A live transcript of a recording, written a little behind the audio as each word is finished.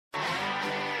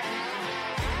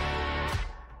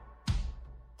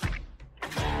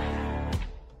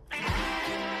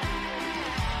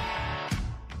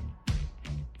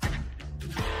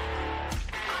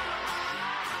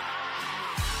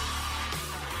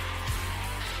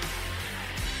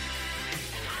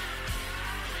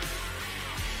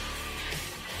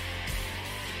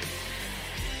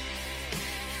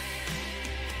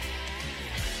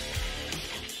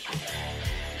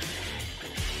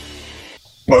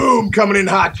Boom, coming in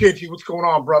hot, Chinchy. What's going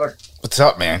on, brother? What's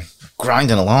up, man?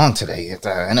 Grinding along today at the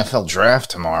NFL draft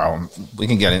tomorrow.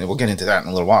 We'll get into that in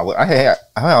a little while. I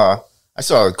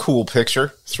saw a cool picture.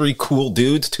 3 cool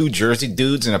dudes, 2 Jersey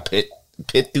dudes, and a pit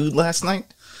dude last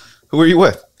night. Who were you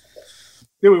with?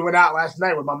 Dude, we went out last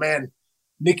night with my man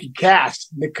Nicky,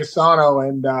 Nick Casano,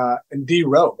 and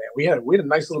DeRosa. Man, we had a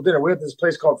nice little dinner. We had this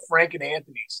place called Frank and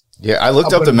Anthony's. Yeah, I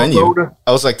looked up the menu.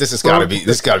 I was like, this has got to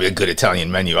be a good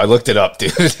Italian menu. I looked it up,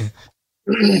 dude.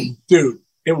 Dude,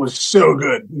 it was so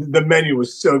good. The menu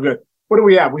was so good. What do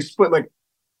we have? We split like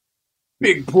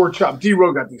big pork chop.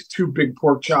 DeRosa got these 2 big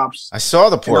pork chops. I saw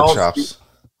the pork chops.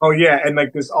 Oh yeah, and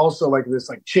this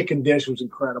chicken dish was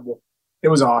incredible. It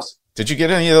was awesome. Did you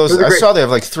get any of those? I saw they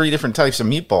have like 3 different types of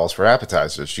meatballs for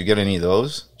appetizers. Did you get any of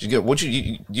those? Did you get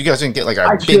you guys didn't get like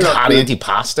a big hot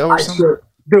antipasto or something? Sure.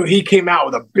 Dude, he came out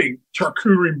with a big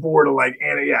charcuterie board of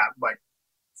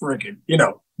freaking,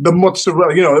 the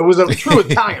mozzarella. It was a true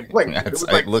Italian plate.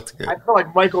 It looked good. I felt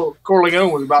like Michael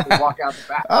Corleone was about to walk out the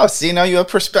back. Oh, see, now you have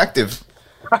perspective.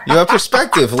 You have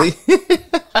perspective, Lee.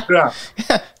 Yeah.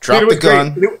 Drop the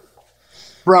gun.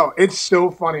 Bro, it's so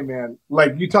funny, man.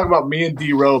 Like, you talk about me and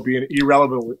D-Row being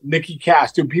irrelevant with Nicky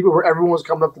Cass. Dude, everyone was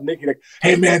coming up to Nicky like,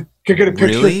 hey, man, can I get a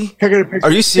picture? Really? Can I get a picture?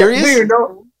 Are you serious?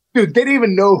 Yeah, they didn't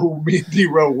even know who me and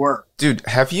D-Row were. Dude,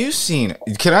 have you seen,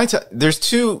 can I tell, there's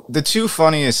the 2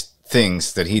 funniest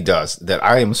things that he does that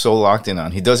I am so locked in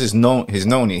on. He does his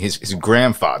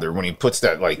grandfather when he puts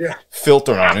that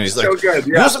filter on and he's like, good,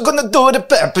 yeah. You're gonna do it,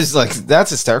 Pep. It's like,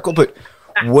 that's hysterical. But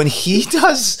when he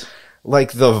does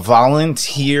like the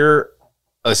volunteer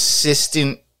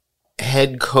assistant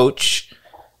head coach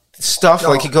stuff,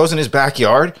 like he goes in his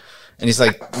backyard and he's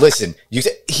like, listen,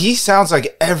 he sounds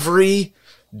like every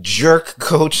jerk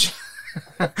coach,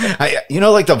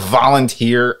 like the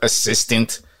volunteer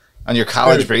assistant on your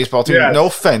college baseball team. Yes. No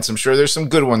offense, I'm sure there's some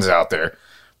good ones out there,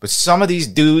 but some of these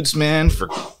dudes, man,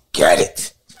 forget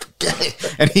it.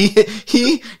 And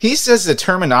he says the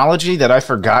terminology that I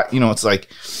forgot. It's like,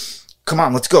 come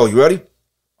on, let's go. You ready?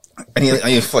 And he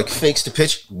like fakes the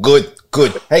pitch. Good.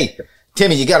 Hey,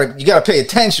 Timmy, you gotta pay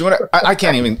attention. I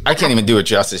can't even do it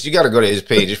justice. You gotta go to his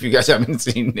page if you guys haven't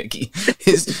seen Nicky.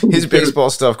 His baseball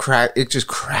stuff it just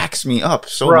cracks me up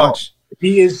so much.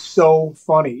 He is so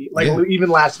funny. Even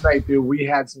last night, dude, we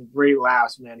had some great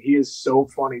laughs, man. He is so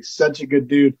funny. Such a good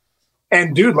dude.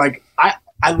 And dude,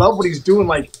 I love what he's doing.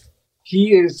 Like,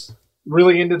 he is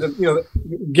really into the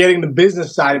getting the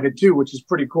business side of it too, which is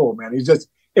pretty cool, man.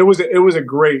 It was a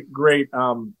great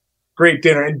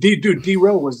dinner. And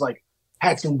D-Row was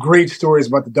had some great stories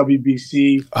about the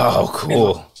WBC. Oh,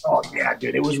 cool. Oh yeah,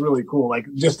 dude, it was really cool. Like,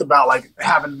 just about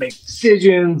having to make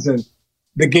decisions, and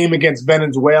the game against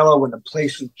Venezuela when the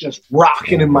place was just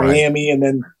rocking in Miami, and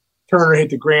then Turner hit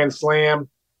the grand slam.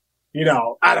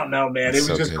 I don't know, man. It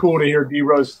was just cool to hear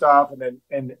D-Row's stuff,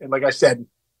 and like I said,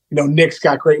 Nick's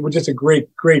got great. Was just a great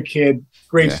kid,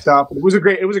 great stuff. It was a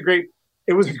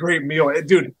great meal,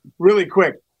 dude. Really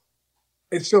quick,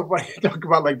 it's so funny to talk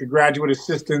about the graduate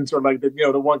assistants or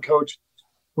the one coach.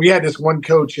 We had this one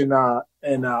coach, and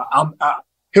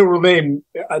he'll remain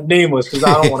nameless because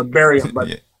I don't want to bury him,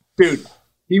 but dude,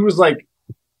 he was like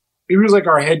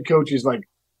our head coach's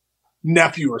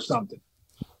nephew or something,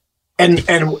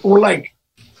 and we're like,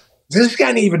 does this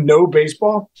guy even know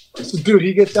baseball? So, dude,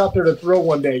 he gets out there to throw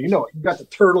one day. You got the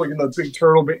turtle, the big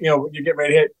turtle, but you get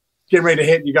ready to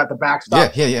hit, you got the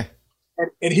backstop. Yeah.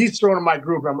 And he's throwing in my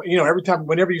group. And every time,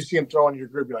 whenever you see him throwing in your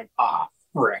group, you're like,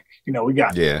 frick. We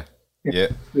got the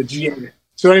GM.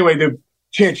 So anyway, the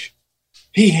Chinch,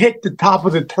 he hit the top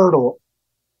of the turtle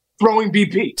throwing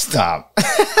BP. Stop.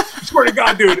 Swear to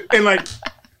God, dude. And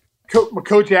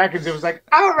Coach Atkins, it was like,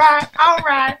 all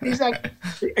right. He's like,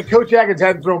 and Coach Atkins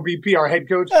hadn't thrown BP, our head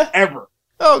coach, ever.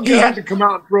 Oh, God. He had to come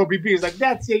out and throw BP. He's like,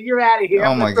 that's it. You're out of here.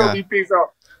 Oh, my God. BP. So,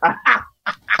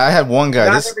 I had one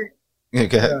guy.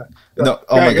 Go ahead.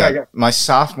 My God. My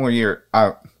sophomore year,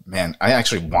 man, I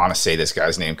actually want to say this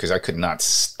guy's name because I could not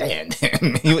stand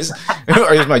him. It was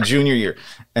my junior year.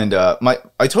 And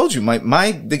I told you,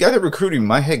 the guy that recruited me,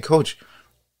 my head coach,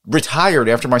 retired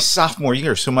after my sophomore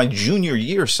year. So my junior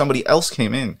year, somebody else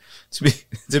came in to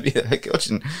be a head coach.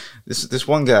 And this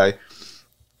one guy,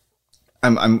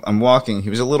 I'm walking. He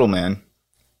was a little man,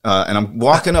 and I'm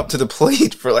walking up to the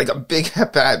plate for a big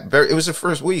at bat. It was the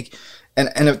first week, and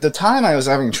at the time I was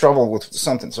having trouble with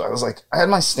something. So I had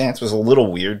my stance was a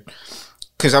little weird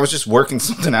because I was just working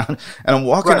something out, and I'm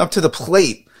walking up to the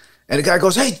plate, and the guy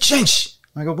goes, "Hey, Chinch."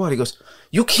 I go, "What?" He goes,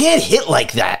 "You can't hit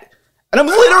like that." And I'm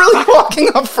literally walking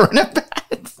up for an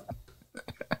at-bat.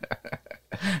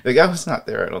 The guy was not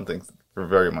there, I don't think. for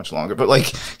very much longer. But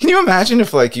like, can you imagine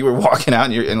if like you were walking out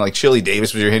and like Chili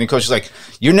Davis was your hitting coach? She's like,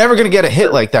 you're never gonna get a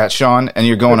hit like that, Sean, and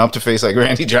you're going up to face like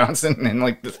Randy Johnson in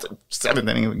like the seventh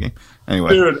inning of the game. Anyway,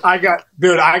 dude, I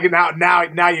can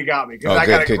now you got me because I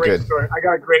got a great story. I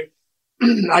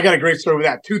got a great story with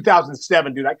that.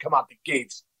 2007, dude. I come out the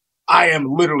gates. I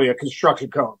am literally a construction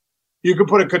cone. You could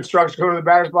put a construction cone in the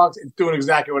batter's box. It's doing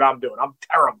exactly what I'm doing. I'm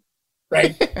terrible,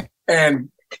 right? and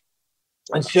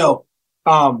so,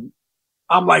 I'm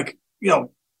like,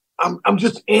 I'm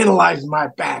just analyzing my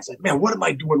bats. Like, man, what am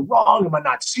I doing wrong? Am I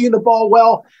not seeing the ball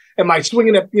well? Am I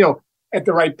swinging at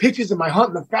the right pitches? Am I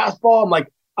hunting the fastball? I'm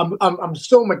like, I'm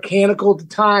so mechanical at the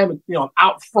time. I'm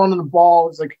out front of the ball.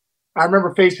 It's like I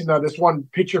remember facing this one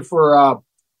pitcher for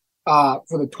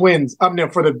the Twins.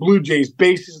 For the Blue Jays,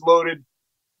 bases loaded,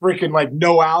 freaking like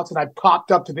no outs, and I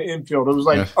popped up to the infield. It was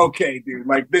like, okay, dude,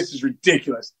 like this is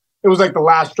ridiculous. It was like the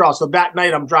last straw. So that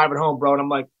night I'm driving home, bro, and I'm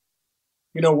like,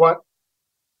 you know what?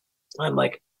 I'm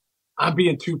like, I'm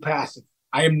being too passive.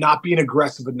 I am not being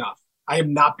aggressive enough. I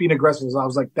am not being aggressive. So I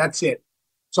was like, that's it.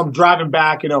 So I'm driving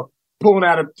back, pulling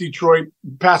out of Detroit,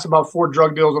 passing about 4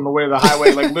 drug deals on the way to the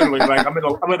highway. Like literally, like I'm in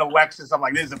a Lexus. I'm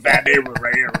like, this is a bad neighborhood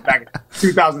right here. Back in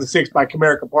 2006 by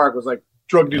Comerica Park was like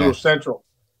drug dealer central.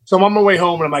 So I'm on my way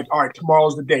home and I'm like, all right,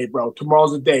 tomorrow's the day, bro.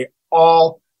 Tomorrow's the day.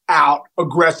 All out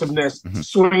aggressiveness,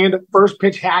 swinging the first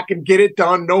pitch, hacking, get it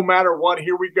done no matter what.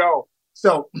 Here we go.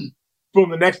 So boom,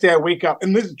 the next day I wake up,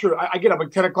 and this is true. I get up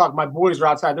at 10 o'clock. My boys are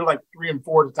outside. They're like 3 and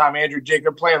 4 at the time. Andrew, Jake,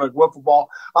 they're playing like wiffle ball.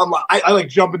 I'm like, I like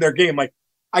jump in their game. Like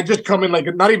I just come in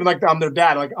like not even like I'm their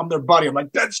dad. Like I'm their buddy. I'm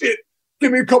like, that's it.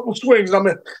 Give me a couple swings. I'm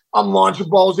launching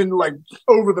balls into like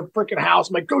over the freaking house.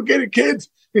 I'm like, go get it, kids.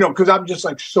 Because I'm just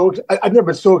like I've never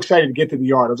been so excited to get to the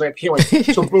yard. I was like, I can't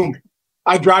wait. So boom,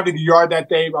 I drive to the yard that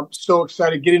day. I'm so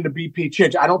excited. Get into BP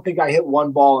Chinch. I don't think I hit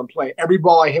one ball in play. Every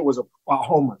ball I hit was a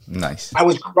homer. Nice. I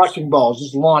was crushing balls,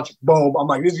 just launch, boom. I'm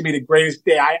like, this is going to be the greatest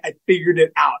day. I figured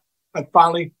it out. I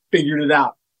finally figured it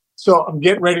out. So I'm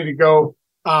getting ready to go.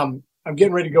 I'm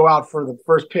getting ready to go out for the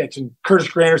first pitch. And Curtis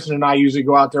Granderson and I usually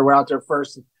go out there. We're out there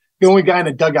first. The only guy in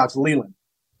the dugout's Leland,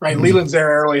 right? Leland's there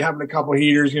early, having a couple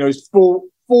heaters. He's full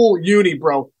uni,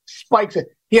 bro. Spikes it.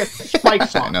 He has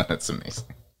spikes on. I know, that's amazing.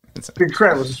 It's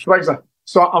incredible. Spikes on.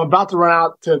 So I'm about to run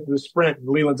out to the sprint. And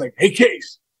Leland's like, hey,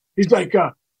 Case. He's like,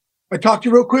 I talked to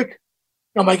you real quick.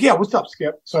 I'm like, yeah, what's up,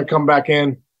 Skip? So I come back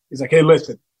in. He's like, hey,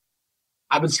 listen,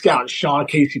 I've been scouting Sean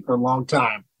Casey for a long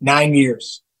time. 9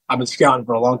 years. I've been scouting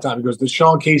for a long time. He goes, the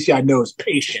Sean Casey I know is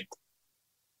patient.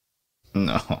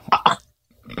 No.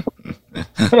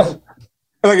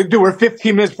 Like, dude, we're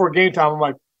 15 minutes before game time. I'm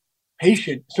like,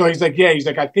 patient. So he's like, yeah. He's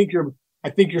like, I think you're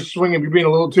swinging. You're being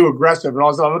a little too aggressive. And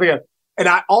all that. I'm thinking, and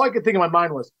all I could think in my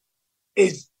mind was,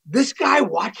 is this guy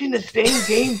watching the same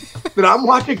game that I'm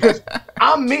watching? Because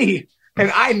I'm me,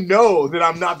 and I know that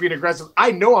I'm not being aggressive.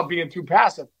 I know I'm being too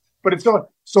passive. But it's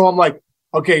so I'm like,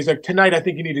 okay. He's like, tonight I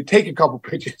think you need to take a couple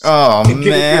pitches. Oh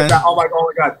man! I'm like,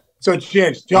 oh my god. So it's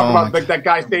changed. Talk about like that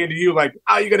guy saying to you, like,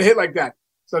 "Oh, you gonna hit like that?"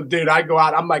 So, dude, I go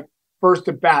out. I'm like, first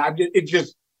at bat. It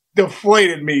just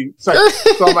deflated me. So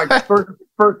I'm like,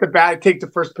 first at bat. I take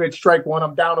the first pitch, strike one.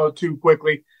 I'm down 0-2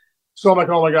 quickly. So I'm like,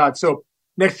 oh my god. So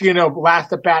next thing you know,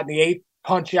 last at bat in the 8th,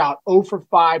 punch out. 0 for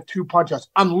 5, 2 punch outs.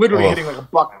 I'm literally hitting like a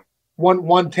buck.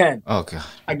 110. Oh god.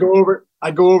 I go over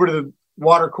to the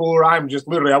water cooler. I'm just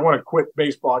literally, I want to quit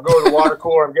baseball. I go to the water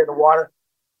cooler. I'm getting the water.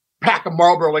 Pack of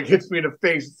Marlboro like hits me in the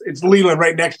face. It's Leland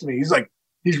right next to me. He's like,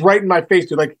 he's right in my face,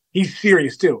 dude. Like, he's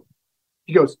serious too.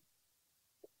 He goes,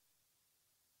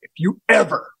 if you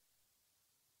ever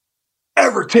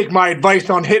take my advice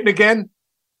on hitting again,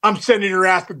 I'm sending your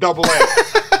ass to Double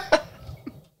A.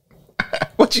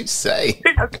 What'd you say?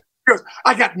 He goes,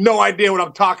 I got no idea what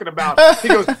I'm talking about. He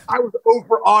goes, I was 0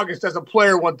 for August as a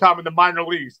player one time in the minor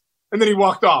leagues. And then he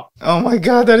walked off. Oh my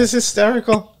god, that is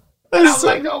hysterical. And I was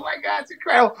like, oh my god, it's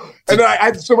incredible. And then I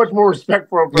had so much more respect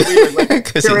for him.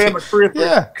 Like, here I am, a career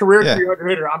 300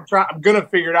 hitter. I'm gonna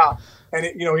figure it out. And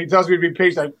he tells me to be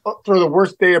patient. I throw the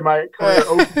worst day of my career.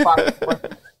 0 for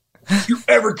 5. If you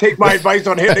ever take my advice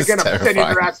on hitting again, I'm sending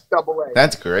your ass to Double A.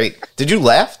 That's great. Did you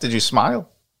laugh? Did you smile?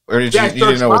 Or did you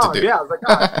didn't know what to do? Yeah, I was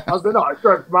like, I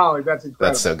started smiling. That's incredible.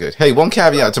 That's so good. Hey, one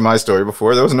caveat to my story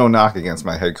before. There was no knock against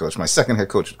my head coach. My second head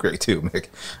coach was great too, Mick.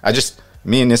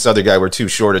 Me and this other guy were two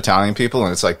short Italian people,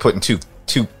 and it's like putting two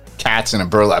cats in a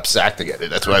burlap sack together.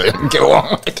 That's why they didn't get along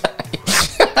with the guy.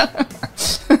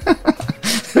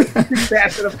 2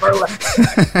 cats in a burlap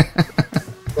sack.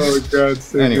 Oh, God.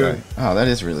 So anyway, good. Oh, that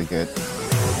is really good.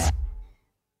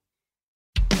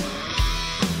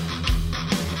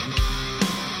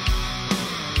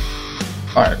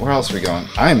 All right, where else are we going?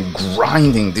 I'm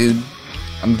grinding, dude.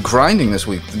 I'm grinding this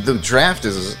week. The draft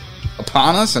is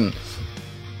upon us, and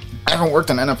I haven't worked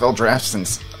an NFL draft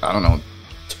since, I don't know,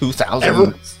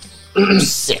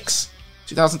 2006.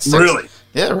 2006. Really?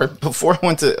 Yeah, right before I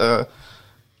went to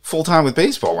full time with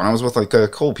baseball, when I was with like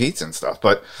Cold Pizza and stuff.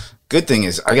 But good thing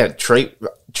is I got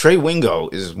Trey Wingo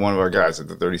is one of our guys at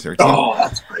the 33rd team. Oh,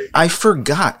 that's great. I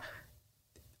forgot.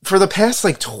 For the past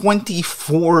like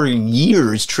 24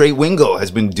 years, Trey Wingo has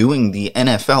been doing the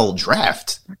NFL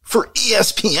draft for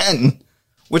ESPN,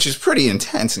 which is pretty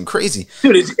intense and crazy.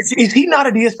 Dude, is he not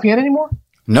at ESPN anymore?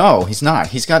 No, he's not.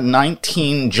 He's got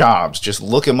 19 jobs. Just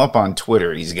look him up on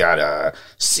Twitter. He's got a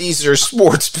Caesar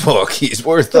Sportsbook. He's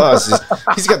worth us.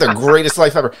 He's got the greatest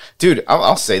life ever. Dude,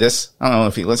 I'll say this. I don't know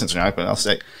if he listens or not, but I'll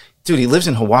say, dude, he lives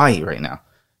in Hawaii right now.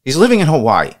 He's living in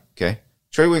Hawaii, okay?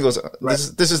 Trey Wingo's,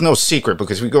 this is no secret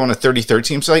because we go on a 33rd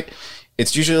team site.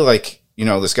 It's usually like, you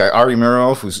know, this guy, Ari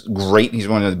Murov, who's great. He's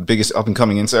one of the biggest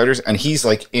up-and-coming insiders. And he's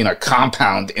like in a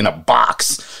compound, in a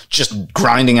box, just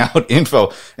grinding out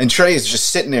info. And Trey is just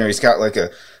sitting there. He's got like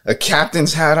a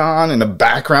captain's hat on, and the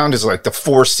background is like the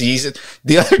Four Seasons.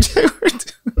 The other day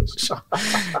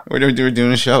we were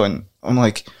doing a show, and I'm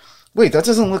like, wait, that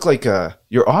doesn't look like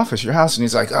your office, your house. And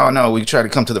he's like, oh, no, we try to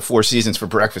come to the Four Seasons for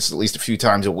breakfast at least a few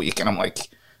times a week. And I'm like,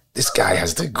 this guy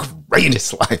has the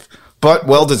greatest life. But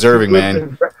well-deserving,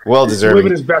 man. Well-deserving.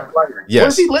 Living his best life. Yes. Where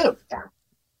does he live?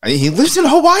 He lives in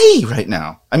Hawaii right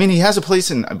now. I mean, he has a place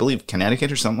in, I believe,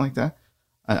 Connecticut or something like that.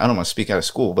 I don't want to speak out of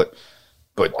school, but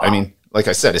wow. I mean, like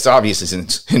I said, it's obvious it's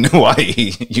in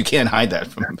Hawaii. You can't hide that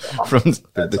from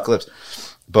the clips.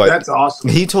 But that's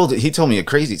awesome. He told me a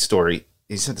crazy story.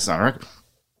 He said this on record.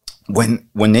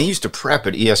 When they used to prep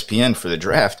at ESPN for the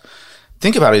draft,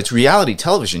 think about it. It's reality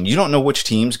television. You don't know which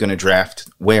team's going to draft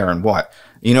where and what.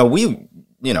 You know,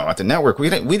 at the network,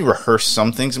 we'd rehearse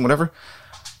some things and whatever.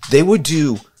 They would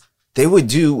do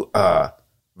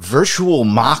virtual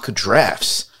mock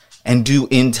drafts and do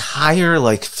entire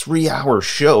like 3-hour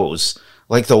shows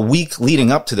like the week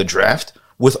leading up to the draft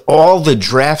with all the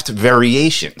draft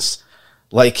variations.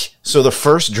 Like, so the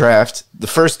first draft, the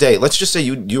first day, let's just say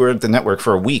you were at the network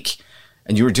for a week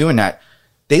and you were doing that.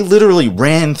 They literally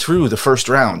ran through the first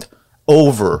round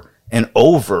over and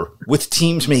over with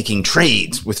teams making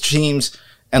trades, with teams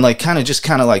and like kind of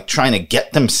like trying to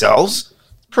get themselves.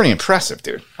 Pretty impressive,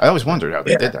 dude. I always wondered how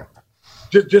they did that.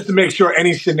 Just to make sure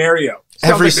any scenario.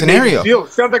 Every scenario.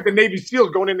 Sounds like the Navy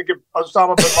SEALs going in to get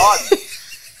Osama bin Laden.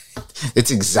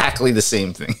 It's exactly the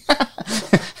same thing.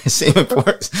 Same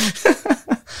importance.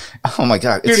 Oh my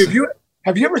God. Dude,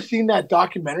 have you ever seen that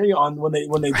documentary on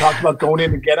when they talked about going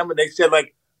in to get him, and they said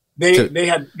like they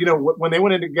had, you know, when they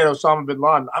went in to get Osama bin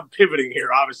Laden. I'm pivoting here,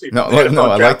 obviously. No,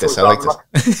 I like this.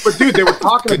 But dude, they were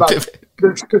talking about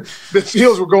the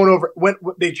SEALs were going over when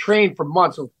they trained for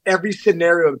months of every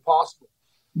scenario possible,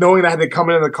 knowing that they come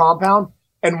into the compound.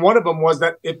 And one of them was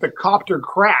that if the copter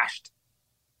crashed,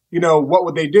 you know, what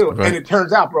would they do? Right. And it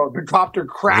turns out, bro, the copter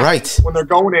crashed when they're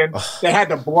going in. They had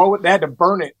to blow it. They had to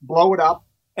burn it, blow it up,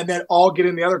 and then all get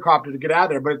in the other copter to get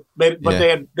out of there.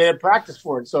 But they had practice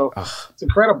for it, so it's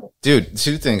incredible, dude.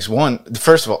 Two things. One,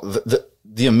 first of all,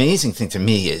 the amazing thing to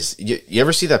me is you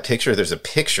ever see that picture? There's a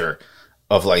picture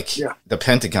of like the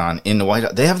Pentagon in the White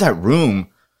House. They have that room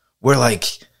where like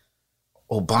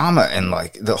Obama and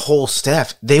like the whole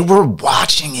staff, they were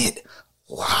watching it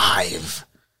live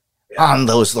on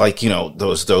those, like, you know,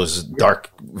 those dark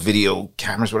video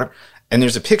cameras, whatever. And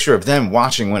there's a picture of them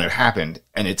watching when it happened.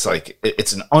 And it's like,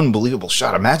 it's an unbelievable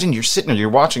shot. Imagine you're sitting there, you're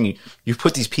watching, you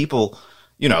put these people,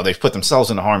 you know, they've put themselves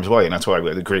into harm's way. And that's why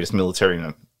we're the greatest military in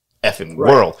the effing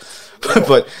world.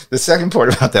 But the second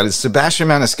part about that is Sebastian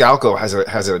Maniscalco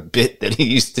has a bit that he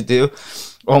used to do.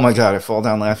 Oh my God, I fall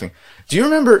down laughing. Do you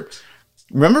remember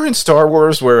in Star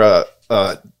Wars where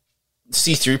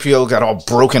C-3PO got all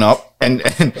broken up and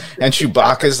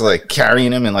Chewbacca's like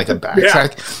carrying him in like a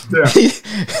backpack? Yeah.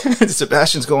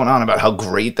 Sebastian's going on about how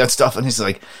great that stuff, and he's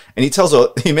like, and he tells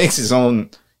a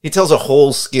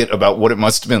whole skit about what it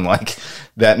must have been like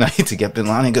that night to get Bin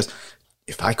Laden. He goes,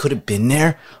 if I could have been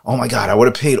there, oh my God, I would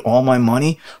have paid all my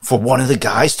money for one of the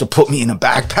guys to put me in a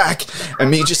backpack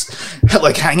and me just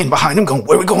like hanging behind him going,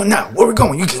 where are we going now? Where are we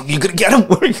going? You gonna get him?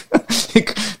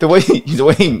 The way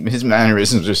his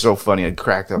mannerisms are so funny. I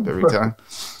cracked up every time.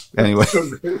 Anyway.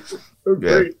 So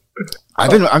great. I've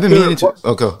been meaning to,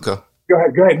 go. Go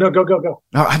ahead. No, go.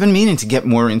 No, I've been meaning to get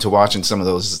more into watching some of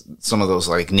those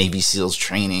like Navy SEALs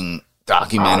training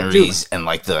documentaries and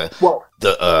like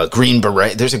the Green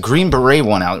Beret. There's a Green Beret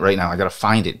one out right now. I gotta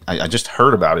find it. I just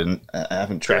heard about it and I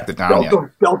haven't tracked it down yet.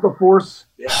 Delta Force.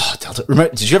 Yeah. Delta.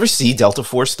 Did you ever see Delta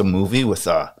Force, the movie with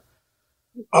Chuck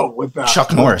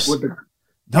Norris?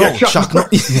 No, Yeah, Chuck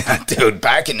Norris. Yeah, dude,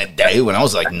 back in the day when I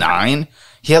was like 9,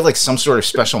 he had like some sort of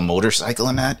special motorcycle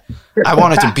in that. I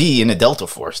wanted to be in the Delta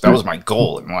Force. That was my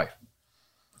goal in life.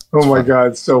 Oh my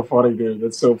God, it's so funny, dude.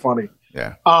 That's so funny.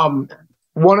 Yeah.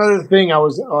 One other thing I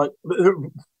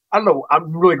don't know,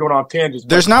 I'm really going off tangents.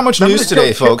 There's not much news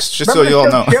today, folks, just so you all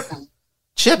know.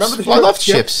 Chips? I love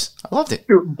Chips. I loved it.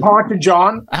 Dude, Ponch and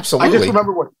John. Absolutely. I just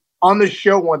remember on the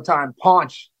show one time,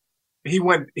 Ponch, he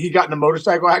got in a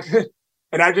motorcycle accident.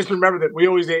 And I just remember that we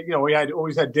always ate, we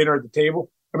always had dinner at the table.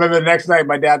 I remember the next night,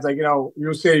 my dad's like,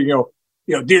 you'll say,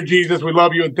 dear Jesus, we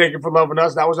love you and thank you for loving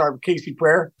us. That was our Casey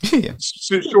prayer. Yeah.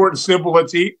 Short and simple.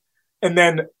 Let's eat. And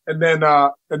then I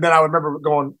remember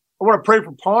going, I want to pray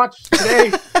for Ponch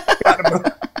today.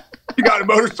 He got in a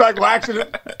motorcycle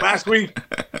accident last week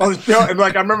on the show. And I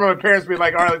remember my parents being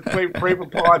like, all right, let's pray for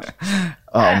Ponch.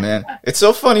 Oh man. It's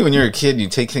so funny when you're a kid, you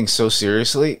take things so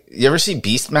seriously. You ever see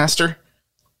Beastmaster?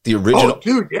 The original. Oh,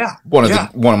 dude, yeah. One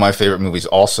of my favorite movies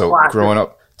also growing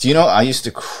up. Do you know I used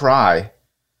to cry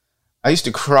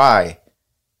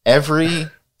every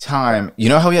time. You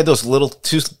know how he had those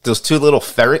two little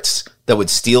ferrets that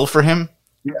would steal for him?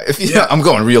 Yeah. I'm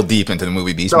going real deep into the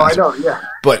movie Beastmaster. No, I know, yeah.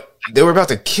 But they were about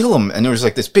to kill him, and there was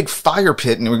like this big fire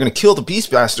pit, and they were going to kill the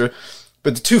Beastmaster.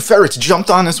 But the two ferrets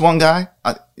jumped on this one guy.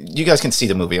 You guys can see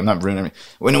the movie. I'm not ruining it.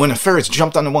 When the ferrets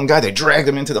jumped on the one guy, they dragged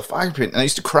him into the fire pit. And I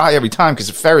used to cry every time because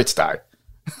the ferrets died.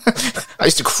 I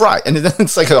used to cry. And then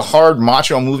it's like a hard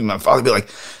macho movie. My father would be like,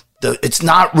 it's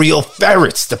not real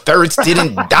ferrets. The ferrets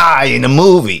didn't die in the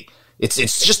movie. It's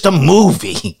just a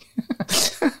movie.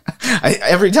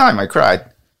 Every time I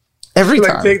cried. Every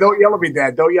time. Don't yell at me,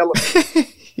 Dad. Don't yell at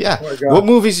me. Yeah. Oh what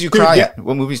movies do you cry at?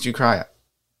 What movies do you cry at?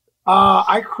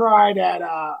 I cried at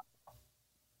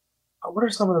what are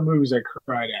some of the movies I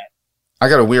cried at? I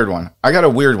got a weird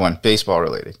one, baseball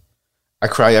related. I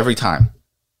cry every time.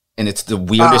 And it's the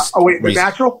weirdest The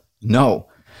Natural? No.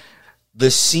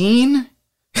 The scene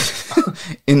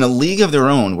in The League of Their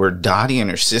Own where Dottie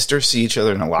and her sister see each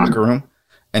other in the locker room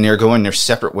and they're going their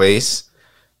separate ways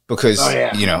because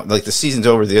the season's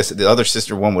over, the other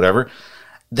sister won, whatever.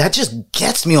 That just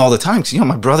gets me all the time. Because,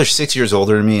 my brother's 6 years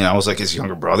older than me, and I was like his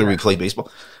younger brother. We played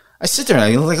baseball. I sit there and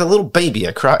I look like a little baby.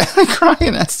 I cry. I cry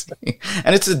in that scene.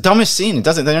 And it's the dumbest scene.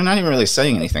 They're not even really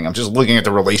saying anything. I'm just looking at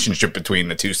the relationship between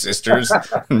the two sisters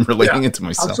and relating it to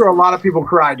myself. I'm sure a lot of people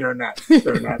cry during that.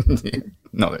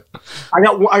 No. I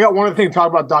got one other thing to talk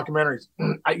about documentaries.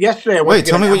 Yesterday I went Wait,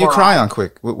 tell me what you cry on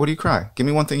quick. What do you cry? Give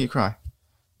me one thing you cry.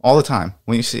 All the time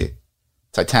when you see it.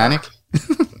 Titanic?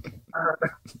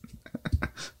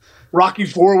 Rocky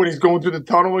IV when he's going through the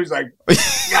tunnel, he's like,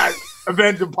 "God,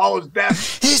 avenge Apollo's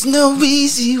death." There's no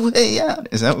easy way out.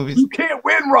 Is that what you can't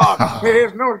win, Rock? Oh.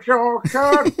 There's no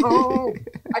shortcut. Oh.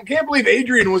 I can't believe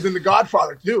Adrian was in The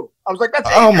Godfather too. I was like, "That's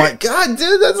Adrian." Oh my God,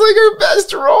 dude, that's like her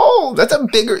best role. That's a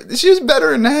bigger. She was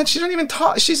better than that. She don't even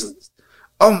talk. She's.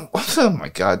 Oh my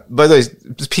God. By the way,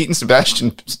 Pete and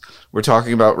Sebastian were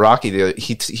talking about Rocky.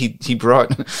 He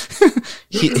brought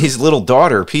his little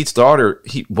daughter, Pete's daughter.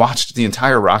 He watched the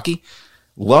entire Rocky,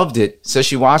 loved it. Says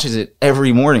she watches it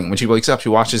every morning when she wakes up. She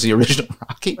watches the original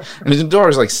Rocky, and his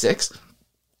daughter's like 6.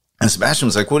 And Sebastian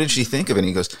was like, "What did she think of it?" And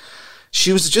he goes,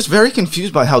 "She was just very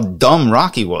confused by how dumb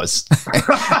Rocky was."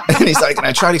 And he's like, and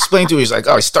I try to explain to her, he's like,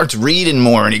 "Oh, he starts reading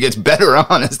more and he gets better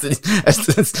on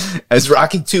as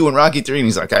Rocky 2 and Rocky 3. And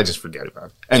he's like, "I just forget about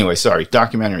it." Anyway, sorry,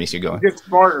 documentaries, you're going.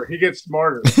 He gets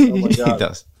smarter. Oh my God. He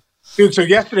does. Dude, so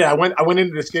yesterday I went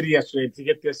into the city yesterday to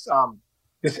get this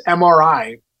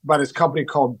MRI by this company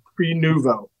called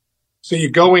Prenuvo. So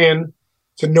you go in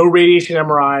to no radiation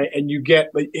MRI and you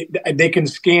get they can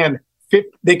scan,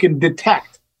 they can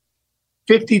detect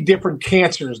 50 different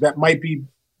cancers that might be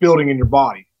building in your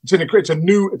body. It's a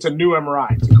new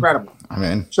MRI. It's incredible. I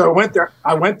mean, so I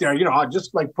went there,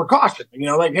 just like precaution,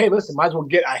 like, hey, listen, might as well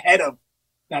get ahead of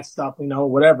that stuff,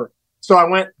 whatever. So I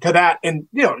went to that and,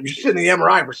 you're sitting in the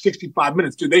MRI for 65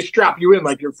 minutes, dude. They strap you in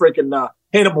like you're freaking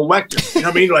Hannibal Lecter. You know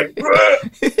what I mean? Like,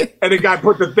 and the guy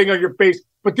put the thing on your face.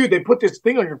 But dude, they put this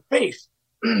thing on your face.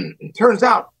 It turns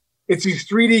out it's these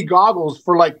 3D goggles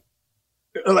for like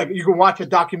you can watch a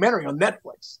documentary on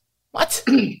Netflix. What?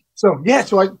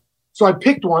 So I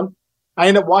picked one. I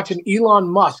ended up watching Elon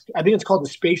Musk. I think it's called The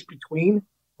Space Between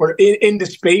or Into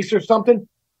Space or something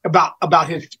about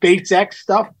his SpaceX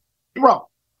stuff. Bro,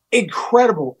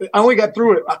 incredible. I only got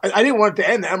through it. I didn't want it to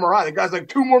end the MRI. The guy's like,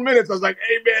 2 more minutes. I was like,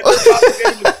 hey, man, they're about to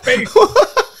get into space.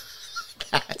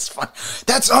 That's fun.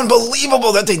 That's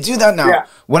unbelievable that they do that now. Yeah.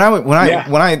 When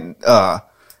I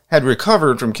had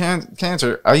recovered from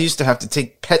cancer, I used to have to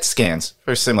take PET scans.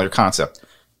 Very similar concept.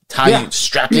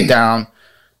 Strap you down.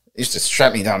 They used to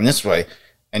strap me down this way,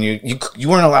 and you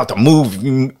weren't allowed to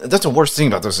move. That's the worst thing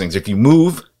about those things. If you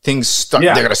move, things start.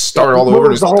 They're gonna start all over.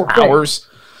 There's towers.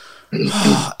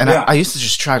 And I used to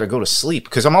just try to go to sleep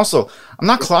because I'm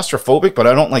not claustrophobic, but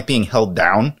I don't like being held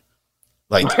down.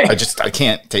 Like I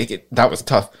can't take it. That was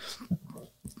tough.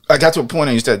 I got to a point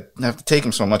I used to have to take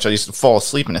him so much I used to fall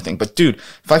asleep in the thing. But dude,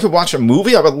 if I could watch a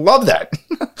movie, I would love that.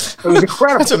 It was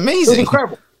incredible. That's amazing. It was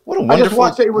incredible. What a wonderful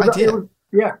idea.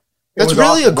 That's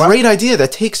really awesome. A great idea.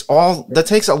 That takes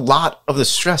a lot of the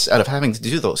stress out of having to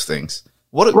do those things.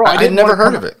 I never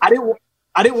heard of it. I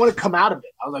didn't want to come out of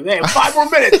it. I was like, hey, 5 more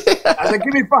minutes. I was like,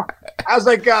 give me 5. I was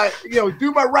like,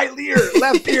 do my right ear,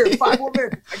 left ear, 5 more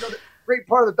minutes. I go to great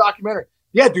part of the documentary.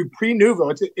 Yeah, dude,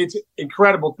 pre-Nuvo. It's an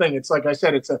incredible thing. It's like I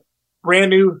said, it's a brand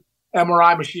new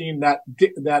MRI machine that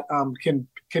can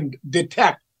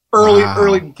detect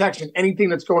early detection. Anything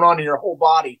that's going on in your whole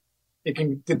body, it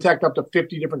can detect up to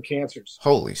 50 different cancers.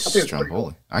 Holy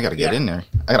stromboli. I got to get in there.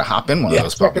 I got to hop in one of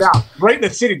those puppies. Check it out. Right in the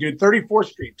city, dude.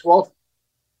 34th Street, 12th.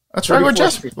 That's right where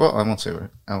Jess. Well, I won't say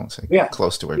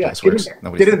close to where Jess works.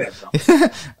 Get in there,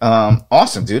 bro.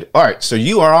 Awesome, dude. All right, so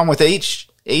you are on with H.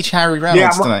 Harry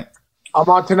Reynolds tonight. I'm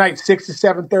on tonight, 6 to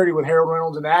 7:30 with Harold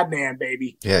Reynolds and Adnan,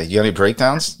 baby. Yeah, you got any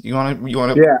breakdowns? You want to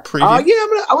preview?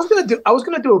 I was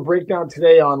gonna do a breakdown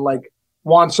today on like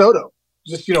Juan Soto,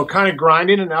 just kind of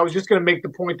grinding, and I was just gonna make the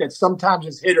point that sometimes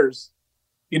as hitters,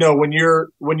 when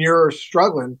you're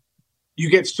struggling, you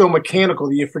get so mechanical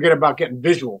that you forget about getting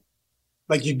visual.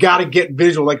 Like you got to get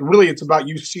visual. Like really, it's about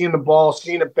you seeing the ball,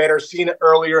 seeing it better, seeing it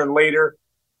earlier and later,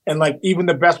 and like even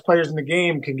the best players in the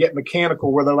game can get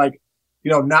mechanical where they're like.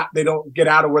 They don't get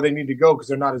out of where they need to go because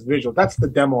they're not as visual. That's the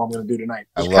demo I'm going to do tonight.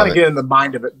 Just kind of getting in the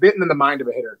mind of it, getting in the mind of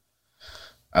a hitter.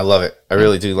 I love it. I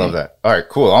really do love that. All right,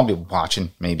 cool. I'll be watching,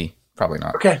 maybe. Probably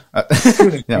not. Okay.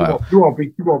 You won't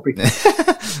be.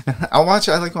 I'll watch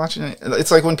it. I like watching it. It's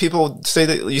like when people say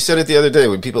that you said it the other day.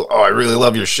 When people, I really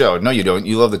love your show. No, you don't.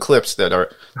 You love the clips that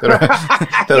are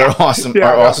awesome.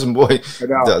 Our awesome boy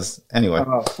does. Anyway,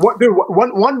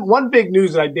 one big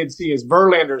news that I did see is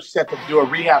Verlander's set to do a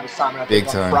rehab assignment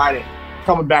on Friday,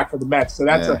 coming back for the Mets. So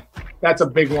that's a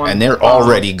big one. And they're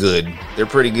already good. They're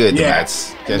pretty good. The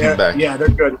Mets get him back. Yeah, they're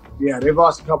good. Yeah, they've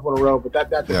lost a couple in a row, but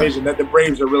that division, that the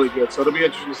Braves are really good. So it'll be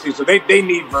interesting to see. So they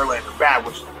need Verlander bad,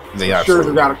 which. I'm sure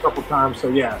they've got a couple times, so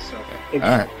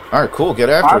all right, cool. Get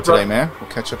after it today, man. We'll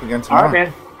catch up again tomorrow. All right,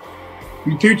 man.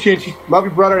 You too, Chinchy. Love you,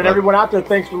 brother, and everyone out there.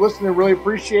 Thanks for listening. Really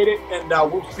appreciate it, and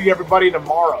we'll see everybody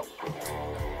tomorrow.